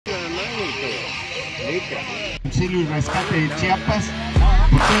Auxilio y rescate de Chiapas,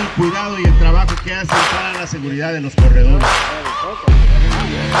 por todo el cuidado y el trabajo que hacen para la seguridad de los corredores.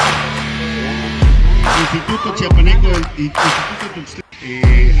 Instituto Chiapaneco y Instituto Tuxtla,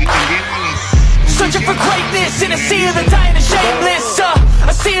 atendiendo a las searching for greatness in a sea of the dying and shameless,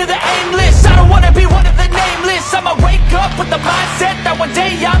 a sea of the aimless. I don't wanna be one of the nameless. I'ma wake up with the mindset that one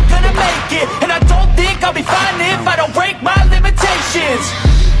day I'm gonna make it, and I don't think I'll be fine if I don't break my limitations.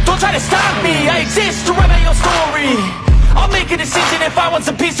 Don't try to stop me, I exist to write my own story. I'll make a decision if I want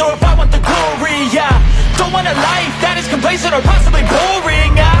some peace or if I want the glory. Yeah, don't want a life that is complacent or possibly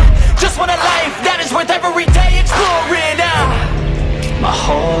boring. I just want a life that is worth every day exploring. My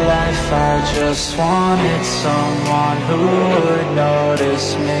whole life I just wanted someone who would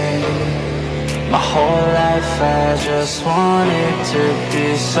notice me. My whole life I just wanted to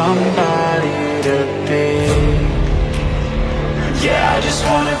be somebody to be. Yeah, I just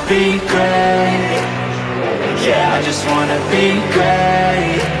wanna be great. Yeah, I just wanna be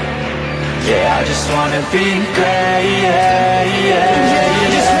great. Yeah, I just wanna be great. Yeah, yeah, yeah,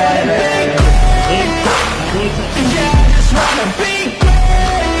 I just wanna be great. Yeah, I just wanna be great.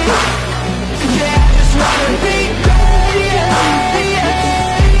 Yeah, I just wanna be great. Yeah, yeah,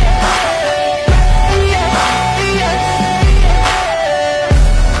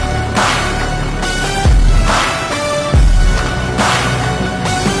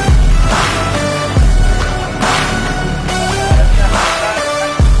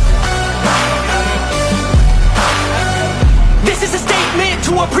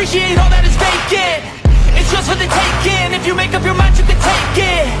 appreciate all that is vacant. It's just for the taking. If you make up your mind, you can take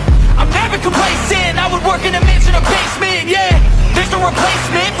it. I'm never complacent. I would work in a mansion or basement. Yeah, there's no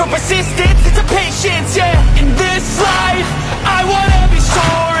replacement for persistence. It's a patience. Yeah, in this life I wanna be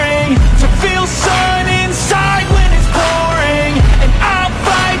soaring, to feel sun inside when it's pouring, and I'll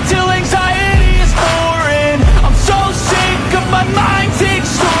fight till anxiety is foreign. I'm so sick of my mind's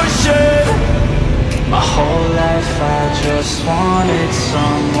extortion. My whole life I just wanted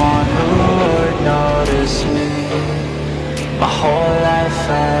someone who would notice me. My whole life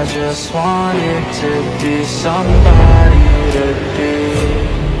I just wanted to be somebody to be.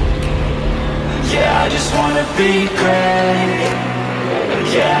 Yeah, I just wanna be great.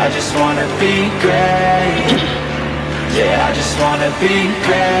 Yeah, I just wanna be great. Yeah, I just wanna be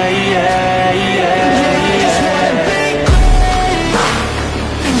great. Yeah, yeah, yeah, I just wanna be great.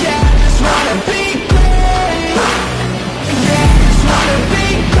 Yeah, I just wanna be great.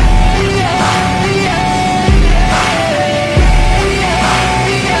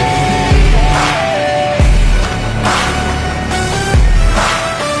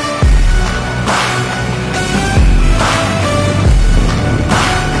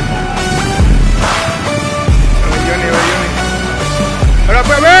 ¡Ahora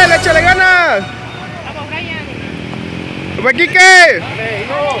pues, Abel! ¡Échale ganas! ¡Vamos, Brian! ¡Vamos, Quique!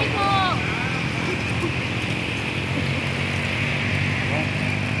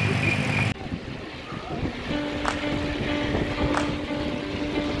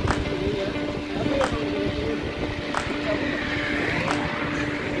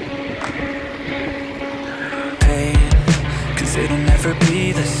 Pain, 'cause it'll never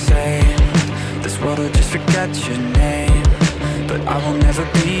be the same. This world will just forget your name, but I will never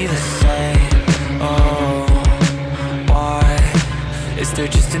be the same. Oh, why is there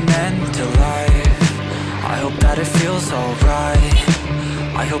just an end to life? I hope that it feels alright.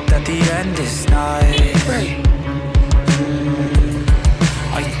 I hope that the end is nice.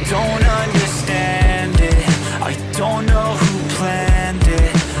 I don't understand it. I don't know who planned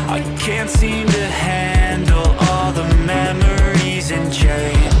it. I can't seem to handle all the memories and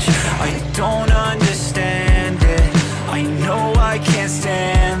change. I don't understand it. I know I can't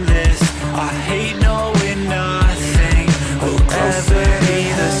stand this. I hate knowing nothing will ever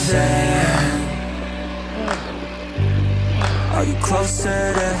be the same. Are you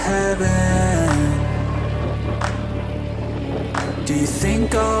closer to heaven? Do you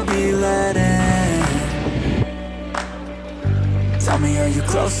think I'll be letting? Tell me, are you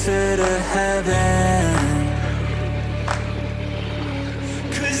closer to heaven?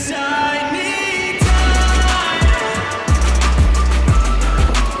 'Cause I need time.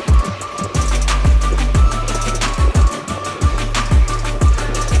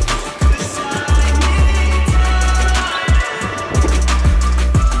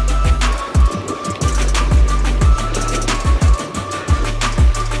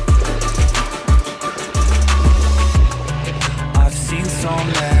 I've seen so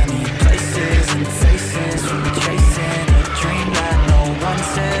many places and faces, from chasing a dream that no one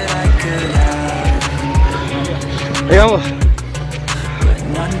said I could have. Ahí vamos. But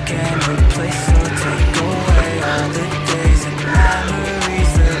none again. Replace or take away all the days and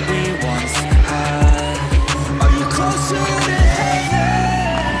memories that we once had. Are you closer to heaven?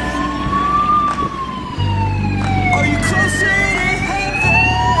 Are you closer to heaven?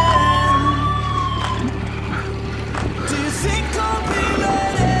 Do you think I'll be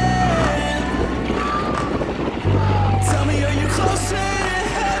letting? Tell me, are you closer to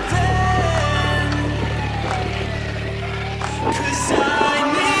heaven? 'Cause I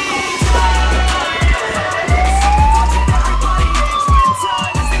need time. Everybody aches with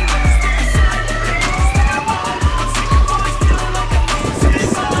time as they lose their sight, they lose their mind. I'm sick of always feeling like I'm losing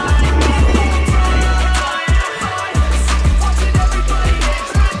sight. I need time. Sick of watching everybody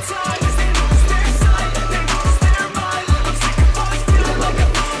aches with time as they lose their sight, they lose their mind. I'm sick of always feeling like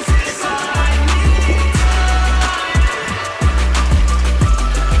I'm losing sight. I need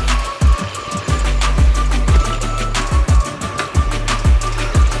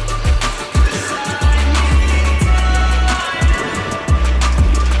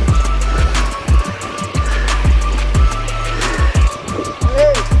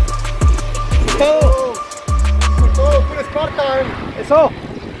Todo, full Spartan. Eso.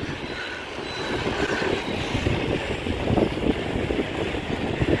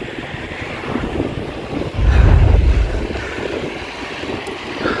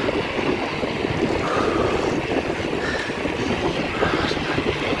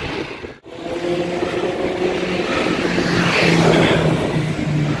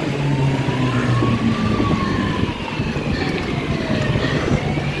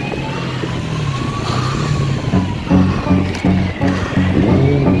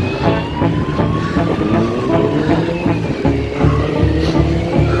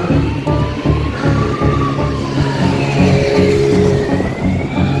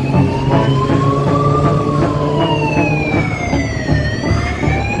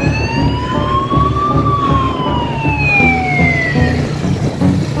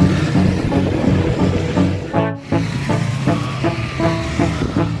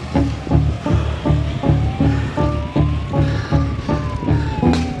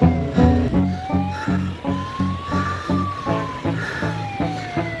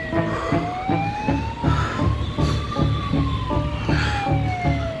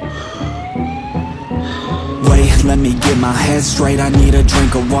 Let me get my head straight, I need a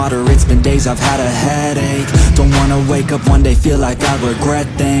drink of water. It's been days I've had a headache. Don't wanna wake up one day, feel like I regret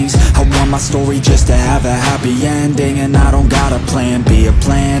things. I want my story just to have a happy ending. And I don't got a plan B, a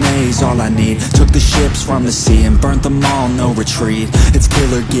plan A's all I need. Took the ships from the sea and burnt them all, no retreat. It's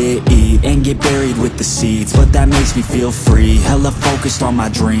kill or get, eat, and get buried with the seeds. But that makes me feel free, hella focused on my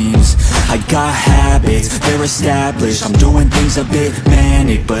dreams. I got habits, they're established. I'm doing things a bit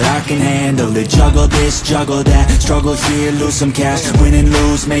manic, but I can handle it. Juggle this, juggle that, struggle here, lose some cash. Win and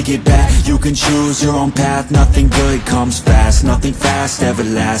lose, make it back. You can choose your own path, nothing good comes fast. Nothing fast ever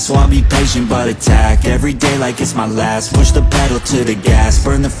lasts, so I'll be patient but attack every day like it's my last. Push the pedal to the gas,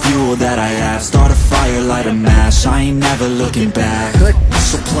 burn the fuel that I have. Start a fire, light a match, I ain't never looking back.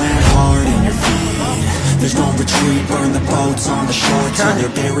 So plant hard in your feet, there's no retreat. Burn the boats on the shore till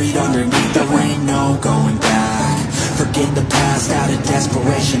they're buried underneath. There ain't no going back. Forget the past out of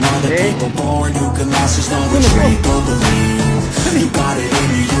desperation. All the people born who can last, there's no retreat. Go believe, you got it in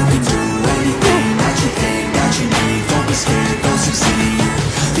you. You can do anything that you think that you need. Don't be scared, go succeed.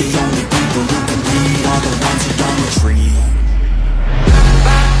 The only people who can lead are the ones who don't retreat.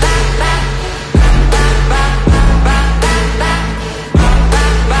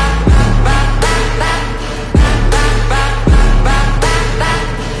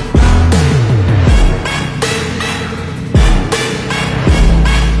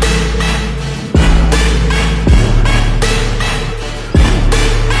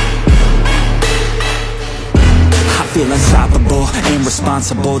 Feel unstoppable, ain't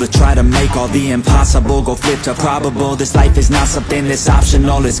responsible to try to make all the impossible go flip to probable. This life is not something that's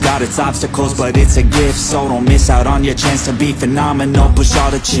optional, it's got its obstacles, but it's a gift. So don't miss out on your chance to be phenomenal. Push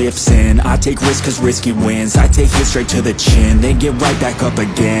all the chips in, I take risks cause risky wins. I take it straight to the chin, then get right back up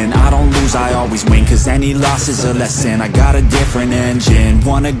again. I don't lose, I always win, cause any loss is a lesson. I got a different engine,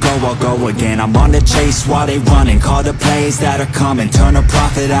 wanna go, I'll go again. I'm on the chase while they running, call the plays that are coming. Turn a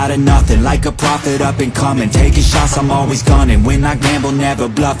profit out of nothing, like a prophet up and coming. Taking shots, I'm always gunning. When I gamble, never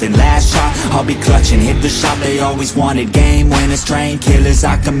bluffing. Last shot, I'll be clutching. Hit the shot they always wanted. Game winners, train killers.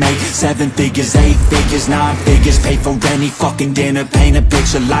 I can make 7 figures, 8 figures, 9 figures. Pay for any fucking dinner. Paint a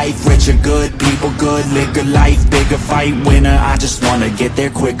picture, life richer. Good people, good liquor. Life bigger, fight winner. I just wanna get there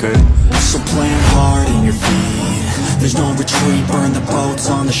quicker. So plant hard in your feet, there's no retreat. Burn the boats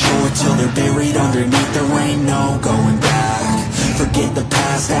on the shore till they're buried underneath. There ain't no going back. Forget the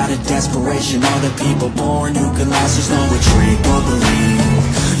past out of desperation. All the people born who can last, there's no retreat. But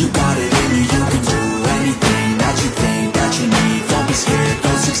believe, you got it in you, you can do anything that you think that you need. Don't be scared,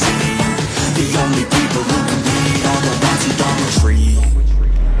 go succeed. The only people who can lead are the ones who don't retreat.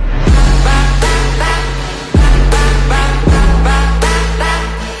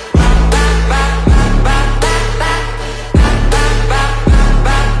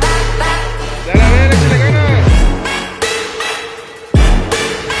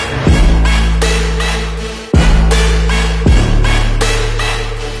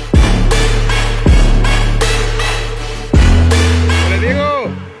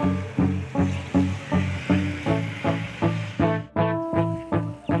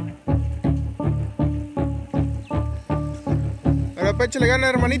 Échale ganas,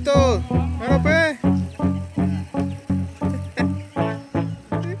 hermanito. Bueno, pe.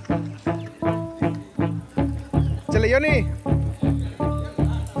 Échale, Johnny.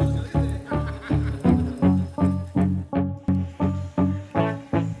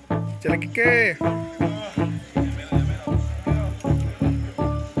 Échale, Kike.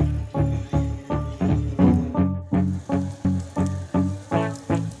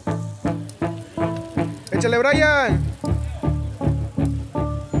 Échale, Brian.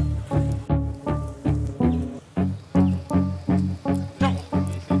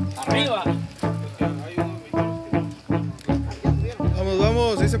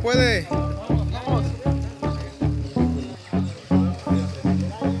 Sí se puede. Vamos.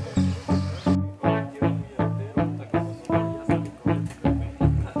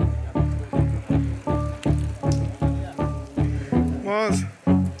 Vamos.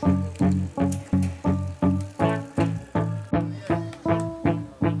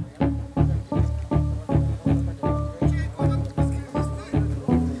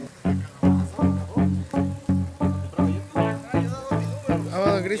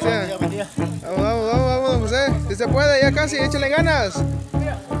 Cristian, vamos, José, si se puede, ya casi, échale ganas.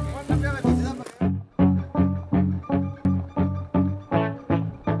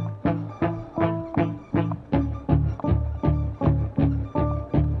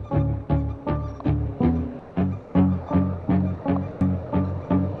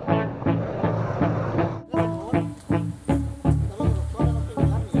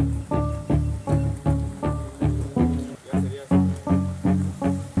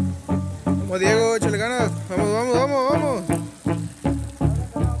 Vamos, Diego, échale ganas. Vamos.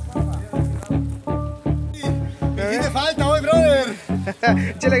 Me hiciste falta hoy, brother.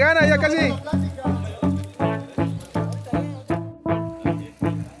 Échale ganas, ya casi.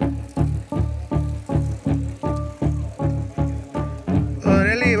 Don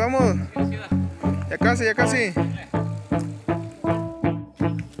Eli, vamos. Ya casi.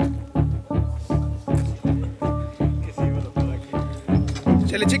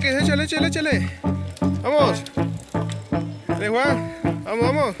 Échale, chiquis, échale. Vamos. Dale, Juan.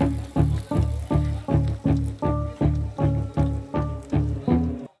 Vamos.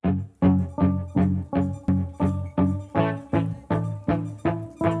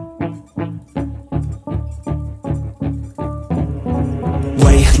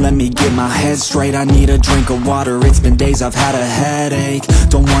 Let me get my head straight, I need a drink of water. It's been days I've had a headache.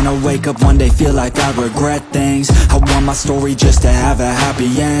 Don't wanna wake up one day, feel like I regret things. I want my story just to have a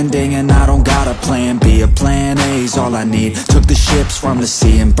happy ending. And I don't got a plan B, a plan A's all I need. Took the ships from the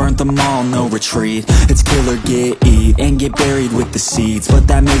sea and burnt them all, no retreat. It's kill or get, eat, and get buried with the seeds. But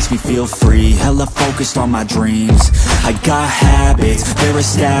that makes me feel free, hella focused on my dreams. I got habits, they're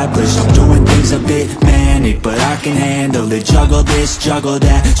established. Doing things a bit manic, but I can handle it. Juggle this, juggle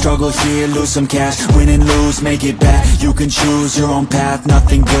that. Struggle here, lose some cash. Win and lose, make it back. You can choose your own path.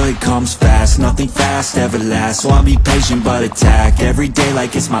 Nothing good comes fast, nothing fast ever lasts. So I'll be patient but attack every day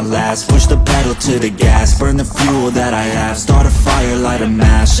like it's my last. Push the pedal to the gas, burn the fuel that I have. Start a fire, light a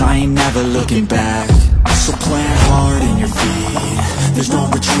match, I ain't never looking back. So plant hard in your feet, there's no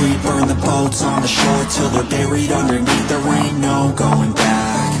retreat. Burn the boats on the shore till they're buried underneath. There ain't no going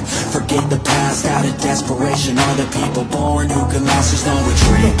back. Forget the past out of desperation. All the people born who can last, there's no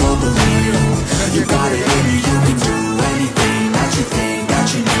retreat. But believe, you got it in you, you can do anything that you think that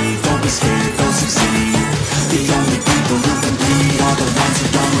you need. Don't be scared, go succeed. The only people who can lead are the ones who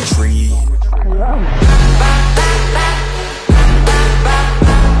don't retreat.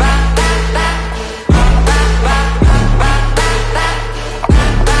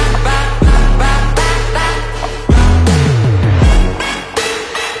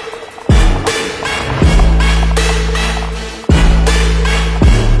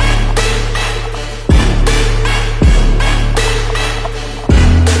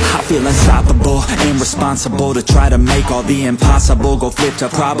 feel unstoppable and responsible. irresponsible to try to make all the impossible go flip to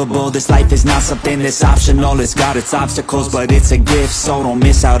probable. This life is not something that's optional, it's got its obstacles, but it's a gift. So don't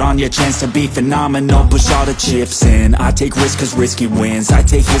miss out on your chance to be phenomenal. Push all the chips in, I take risks cause risky wins. I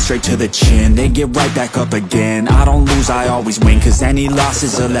take hits straight to the chin, they get right back up again. I don't lose, I always win, cause any loss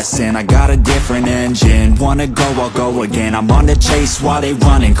is a lesson. I got a different engine, wanna go, I'll go again. I'm on the chase while they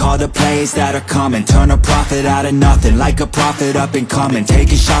running, call the plays that are coming. Turn a profit out of nothing, like a prophet up and coming.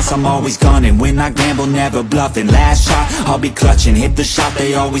 Taking shots, I'm always gunning, when I gamble, never bluffing. Last shot, I'll be clutching, hit the shot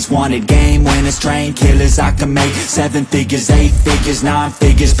they always wanted. Game winners, train killers, I can make 7 figures, 8 figures, 9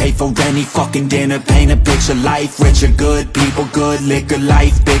 figures. Pay for any fucking dinner, paint a picture. Life richer, good people, good liquor.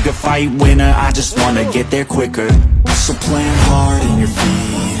 Life bigger, fight winner, I just wanna get there quicker. So plant hard in your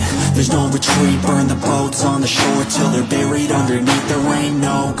feet, there's no retreat. Burn the boats on the shore till they're buried underneath. There ain't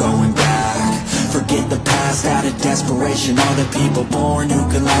no going back, forget the past out of desperation. All the people born who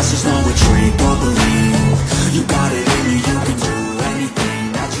can last, there's no retreat. But believe, you got it in you, you can do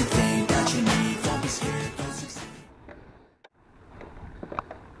anything that you think that you need. Don't be scared, don't succeed.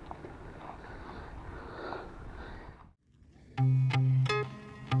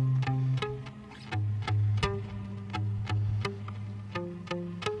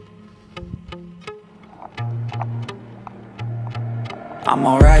 I'm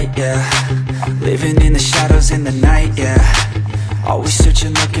alright, yeah. Living in the shadows in the night, yeah. Always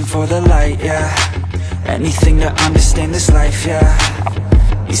searching, looking for the light, yeah. Anything to understand this life, yeah.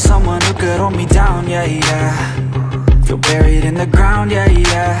 Need someone who could hold me down, yeah, yeah. Feel buried in the ground, yeah,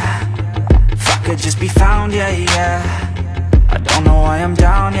 yeah. If I could just be found, yeah, yeah. I don't know why I'm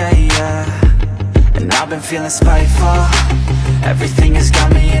down, yeah, yeah. And I've been feeling spiteful, everything has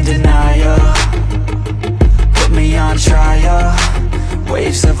got me in denial. Put me on trial,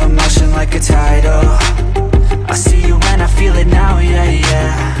 waves of emotion like a tidal. I see you and I feel it now, yeah,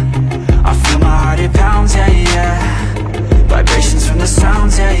 yeah. I feel my heart, it pounds, yeah, yeah. Vibrations from the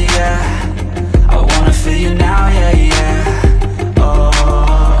sounds, yeah, yeah. I wanna feel you now, yeah, yeah. Oh,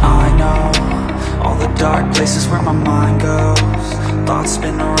 I know all the dark places where my mind goes. Thoughts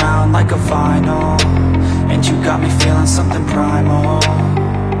spin around like a vinyl, and you got me feeling something primal.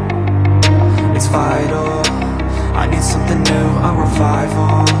 It's vital, I need something new, a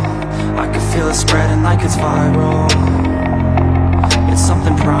revival. I can feel it spreading like it's viral. It's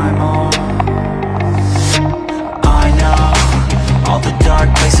something primal. I know all the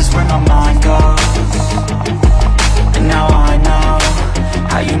dark places where my mind goes. And now I know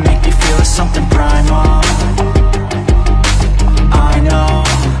how you make me feel. It's something primal. I know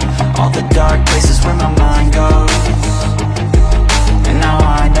all the dark places where my mind goes. And now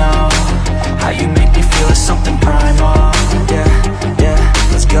I know how you make me feel. It's something primal. Yeah, yeah,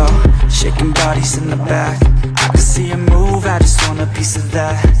 let's go. Shaking bodies in the back, I can see you move, I just want a piece of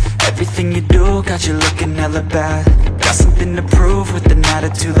that. Everything you do got you looking hella bad. Got something to prove with an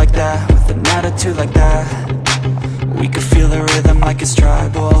attitude like that. With an attitude like that, we could feel the rhythm like it's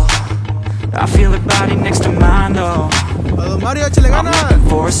tribal. I feel your body next to mine though. Mario, échale ganas. I'm looking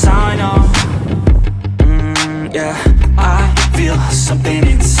for a sign, oh. Yeah, I feel something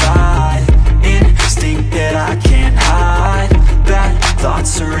inside, instinct that I can't hide. Bad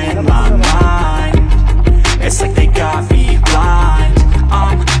thoughts are in my mind, it's like they got me blind.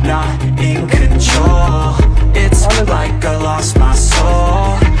 I'm not in control, it's like I lost my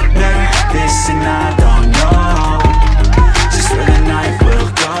soul. Nervous and I don't know just where the night will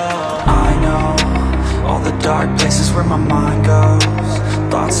go. I know all the dark places where my mind goes.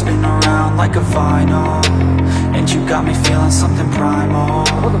 Thoughts spin around like a vinyl, and you got me feeling something primal.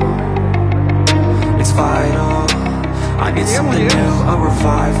 It's vital, I need something new, a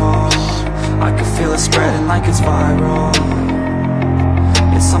revival. I can feel it spreading like it's viral.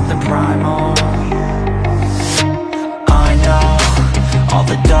 It's something primal. I know all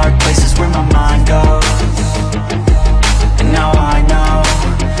the dark places where my mind goes. And now I know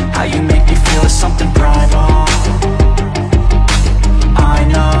how you make me feel. It's something primal. I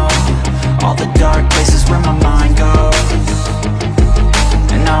know all the dark places where my mind goes.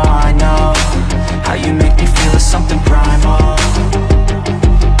 And now I know how you make me feel. It's something primal.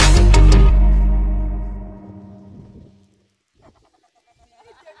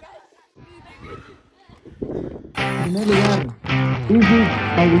 En primer lugar, Isis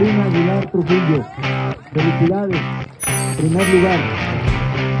Paulina Aguilar Trujillo. Felicidades. Primer lugar,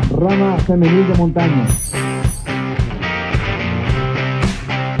 rama femenil de montaña.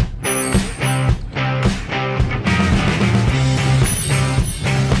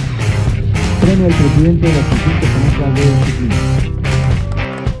 Premio al presidente de la Ascenso de Ciclismo.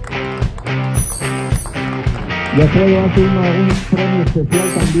 Y Alfredo hace un premio especial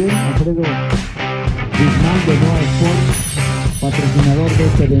también. Alfredo Guzmán de Noa Sport, patrocinador de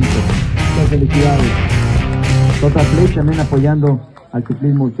este evento. Muchas felicidades. Total Play también apoyando al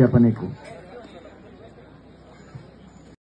ciclismo chiapaneco.